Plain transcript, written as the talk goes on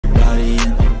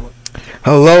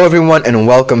Hello everyone and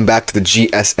welcome back to the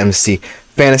GSMC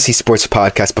Fantasy Sports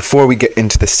Podcast. Before we get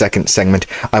into the second segment,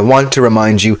 I want to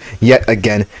remind you yet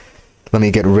again, let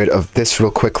me get rid of this real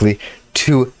quickly,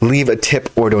 to leave a tip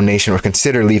or donation, or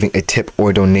consider leaving a tip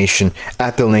or donation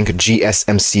at the link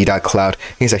gsmc.cloud.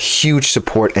 It's a huge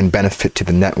support and benefit to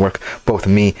the network, both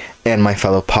me and my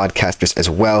fellow podcasters as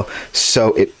well.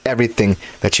 So everything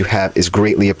that you have is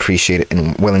greatly appreciated,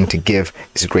 and willing to give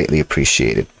is greatly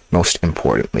appreciated, most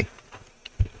importantly.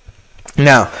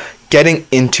 Now, getting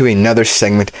into another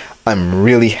segment, I'm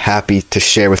really happy to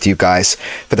share with you guys,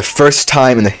 for the first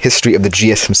time in the history of the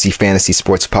GSMC Fantasy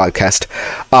Sports Podcast,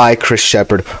 I, Chris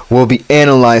Shepard, will be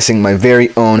analyzing my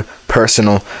very own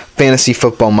personal fantasy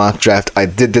football mock draft. I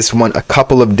did this one a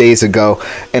couple of days ago,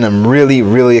 and I'm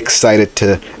really excited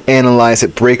to analyze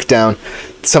it, break down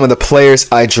some of the players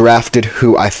I drafted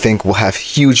who I think will have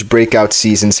huge breakout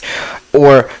seasons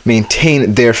or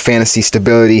maintain their fantasy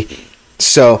stability.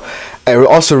 So I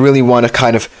also really want to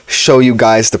kind of show you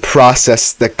guys the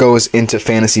process that goes into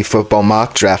fantasy football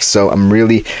mock drafts. So I'm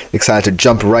really excited to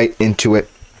jump right into it.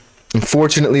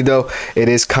 Unfortunately, though, it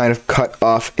is kind of cut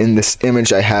off in this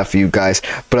image I have for you guys,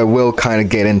 but I will kind of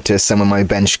get into some of my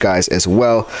bench guys as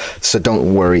well, so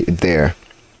don't worry there.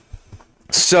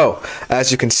 So,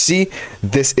 as you can see,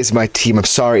 this is my team. I'm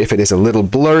sorry if it is a little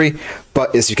blurry,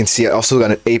 but as you can see, I also got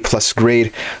an A+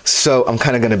 grade. So I'm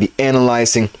kind of going to be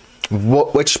analyzing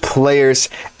which players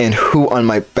and who on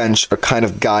my bench are kind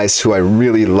of guys who I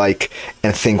really like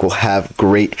and think will have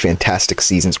great, fantastic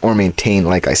seasons or maintain,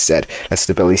 like I said, that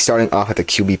stability. Starting off at the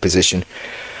QB position,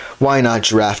 why not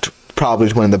draft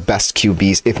probably one of the best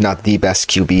QBs, if not the best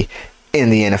QB in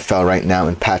the NFL right now,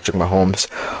 in Patrick Mahomes.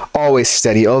 Always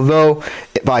steady, although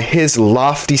by his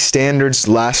lofty standards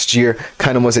last year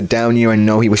kind of was a down year. I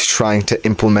know he was trying to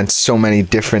implement so many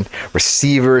different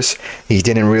receivers. He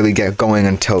didn't really get going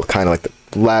until kind of like the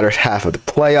latter half of the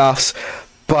playoffs,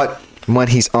 but when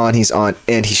he's on,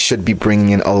 and he should be bringing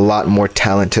in a lot more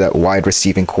talent to that wide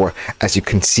receiving core. As you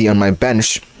can see on my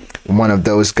bench, one of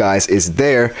those guys is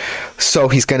there, so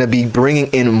he's going to be bringing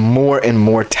in more and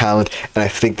more talent, and I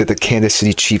think that the Kansas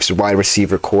City Chiefs wide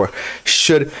receiver core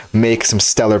should make some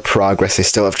stellar progress. They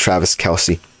still have Travis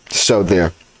Kelce, so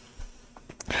there.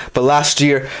 But last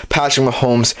year, Patrick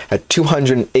Mahomes had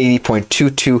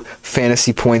 280.22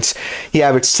 fantasy points. He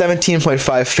averaged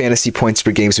 17.5 fantasy points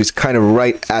per game, so he's kind of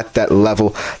right at that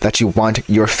level that you want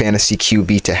your fantasy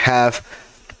QB to have.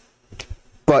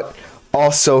 But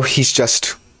also, he's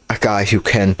just a guy who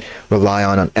can rely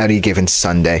on any given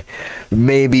Sunday.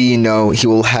 Maybe, he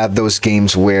will have those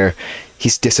games where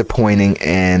he's disappointing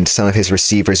and some of his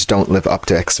receivers don't live up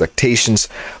to expectations,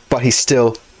 but he's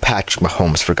still Patrick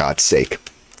Mahomes, for God's sake.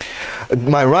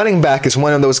 My running back is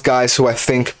one of those guys who I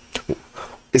think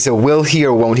is a will he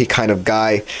or won't he kind of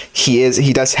guy.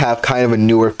 He does have kind of a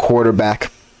newer quarterback,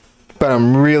 but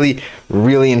I'm really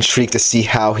intrigued to see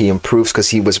how he improves,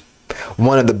 because he was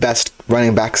one of the best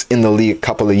running backs in the league a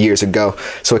couple of years ago.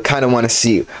 So I kind of want to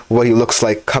see what he looks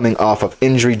like coming off of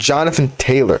injury. Jonathan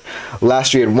Taylor,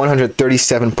 last year had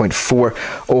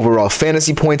 137.4 overall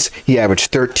fantasy points. He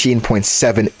averaged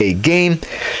 13.7 a game.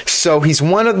 So he's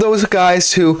one of those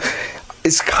guys who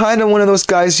is kind of one of those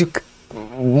guys you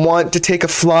want to take a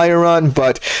flyer on,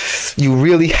 but you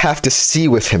really have to see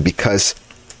with him, because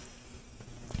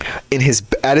at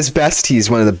his best, he's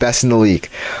one of the best in the league.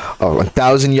 A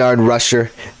 1,000-yard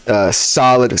rusher,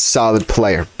 solid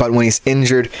player. But when he's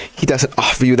injured, he doesn't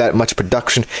offer you that much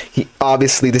production.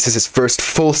 This is his first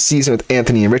full season with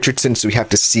Anthony Richardson, so we have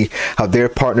to see how their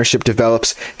partnership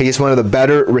develops. He is one of the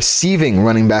better receiving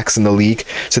running backs in the league,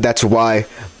 so that's why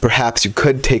perhaps you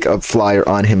could take a flyer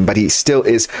on him, but he still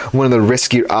is one of the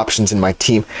riskier options in my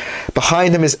team.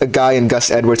 Behind him is a guy in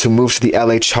Gus Edwards who moved to the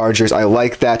LA Chargers. I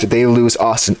like that. They lose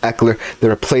Austin Eckler. They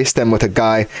replace them with a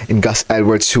guy in Gus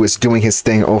Edwards who is doing his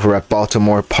thing over at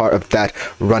Baltimore, part of that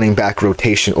running back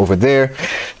rotation over there.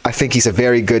 I think he's a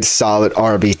very good, solid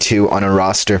RB2 on a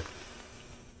roster.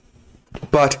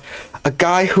 But a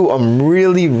guy who I'm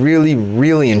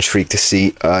really intrigued to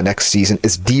see next season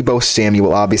is Deebo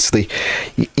Samuel. Obviously,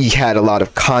 he had a lot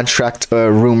of contract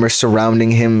rumors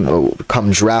surrounding him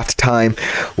come draft time.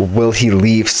 Will he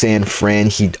leave San Fran?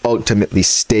 He ultimately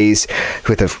stays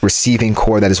with a receiving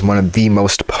core that is one of the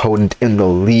most potent in the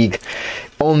league.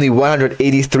 Only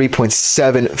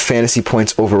 183.7 fantasy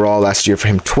points overall last year for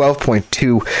him,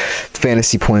 12.2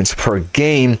 fantasy points per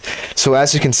game. So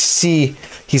as you can see,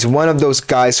 he's one of those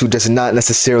guys who does not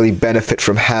necessarily benefit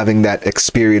from having that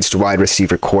experienced wide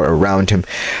receiver core around him.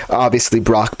 Obviously,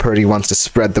 Brock Purdy wants to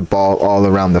spread the ball all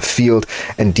around the field,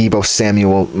 and Deebo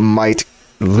Samuel might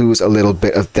lose a little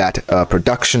bit of that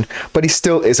production, but he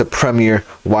still is a premier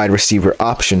wide receiver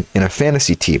option in a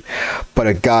fantasy team. But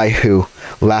a guy who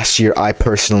last year I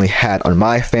personally had on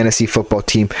my fantasy football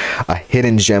team, a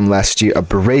hidden gem last year, a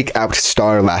breakout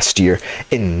star last year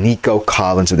in Nico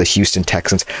Collins of the Houston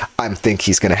Texans. I think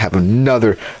he's going to have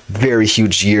another very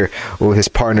huge year with his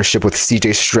partnership with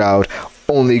CJ Stroud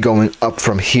only going up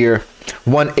from here.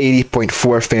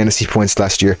 180.4 fantasy points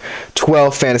last year,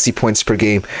 12 fantasy points per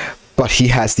game, but he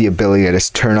has the ability to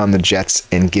just turn on the Jets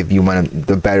and give you one of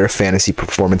the better fantasy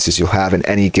performances you'll have in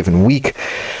any given week.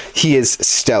 He is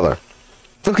stellar.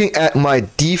 Looking at my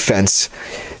defense,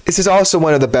 this is also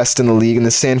one of the best in the league in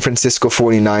the San Francisco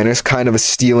 49ers. Kind of a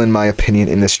steal in my opinion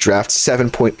in this draft.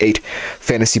 7.8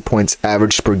 fantasy points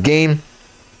average per game.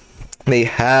 They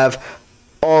have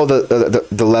all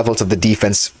the levels of the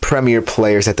defense, premier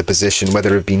players at the position,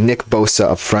 whether it be Nick Bosa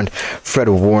up front, Fred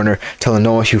Warner,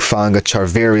 Talanoa Hufanga,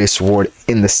 Charvarius Ward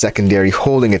in the secondary,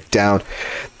 holding it down.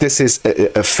 This is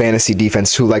a fantasy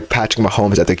defense who, like Patrick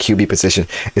Mahomes at the QB position,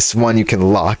 is one you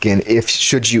can lock in if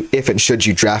and should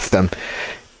you draft them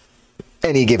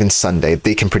any given Sunday.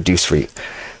 They can produce for you.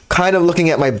 Kind of looking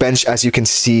at my bench, as you can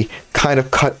see, kind of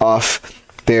cut off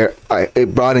there. I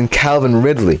brought in Calvin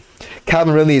Ridley.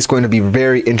 Calvin Ridley is going to be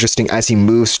very interesting as he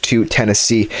moves to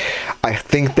Tennessee. I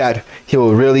think that he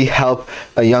will really help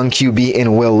a young QB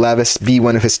in Will Levis be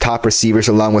one of his top receivers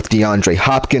along with DeAndre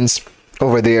Hopkins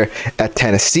over there at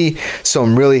Tennessee. So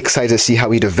I'm really excited to see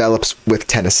how he develops with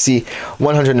Tennessee.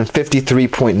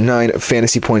 153.9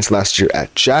 fantasy points last year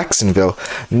at Jacksonville,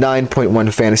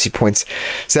 9.1 fantasy points.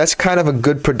 So that's kind of a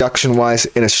good production-wise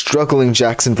in a struggling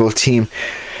Jacksonville team.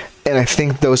 And I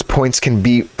think those points can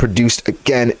be produced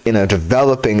again in a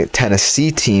developing Tennessee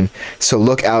team. So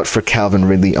look out for Calvin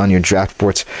Ridley on your draft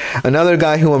boards. Another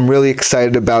guy who I'm really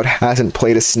excited about, hasn't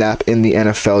played a snap in the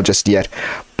NFL just yet,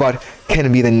 but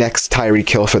can be the next Tyreek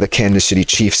Hill for the Kansas City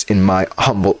Chiefs in my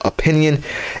humble opinion.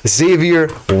 Xavier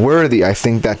Worthy. I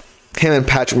think that him and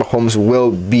Patrick Mahomes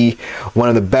will be one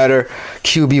of the better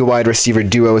QB wide receiver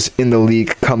duos in the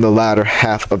league come the latter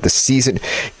half of the season.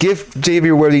 Give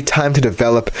Xavier Worthy time to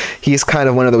develop. He is kind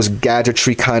of one of those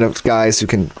gadgetry kind of guys who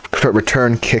can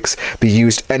return kicks, be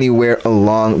used anywhere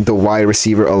along the wide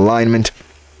receiver alignment.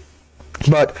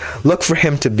 But look for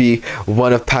him to be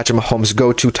one of Patrick Mahomes'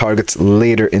 go-to targets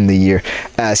later in the year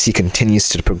as he continues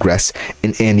to progress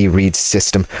in Andy Reid's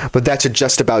system. But that should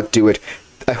just about do it.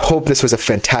 I hope this was a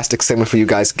fantastic segment for you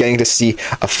guys, getting to see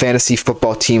a fantasy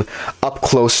football team up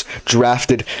close,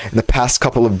 drafted in the past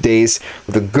couple of days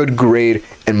with a good grade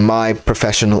and my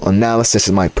professional analysis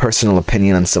and my personal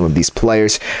opinion on some of these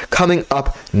players. Coming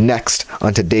up next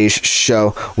on today's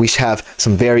show, we have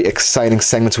some very exciting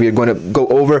segments. We are going to go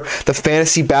over the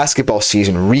fantasy basketball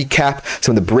season, recap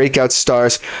some of the breakout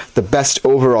stars, the best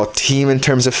overall team in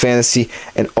terms of fantasy,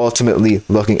 and ultimately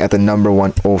looking at the number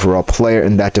one overall player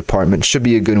in that department. Should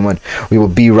be a good one. We will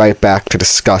be right back to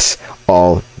discuss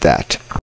all that.